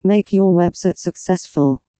Make your website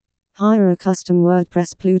successful. Hire a custom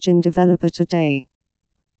WordPress plugin developer today.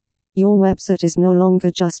 Your website is no longer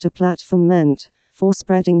just a platform meant for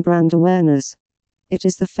spreading brand awareness. It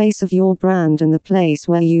is the face of your brand and the place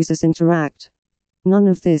where users interact. None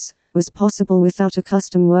of this was possible without a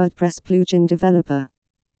custom WordPress plugin developer.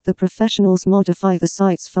 The professionals modify the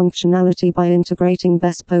site's functionality by integrating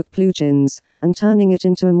bespoke plugins and turning it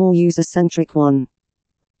into a more user-centric one.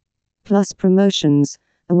 Plus Promotions,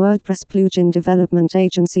 a WordPress plugin development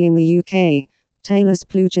agency in the UK, tailors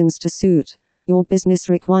plugins to suit your business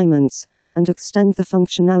requirements and extend the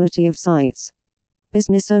functionality of sites.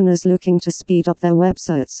 Business owners looking to speed up their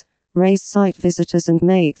websites, raise site visitors and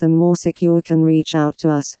make them more secure can reach out to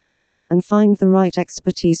us and find the right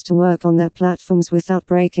expertise to work on their platforms without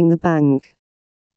breaking the bank.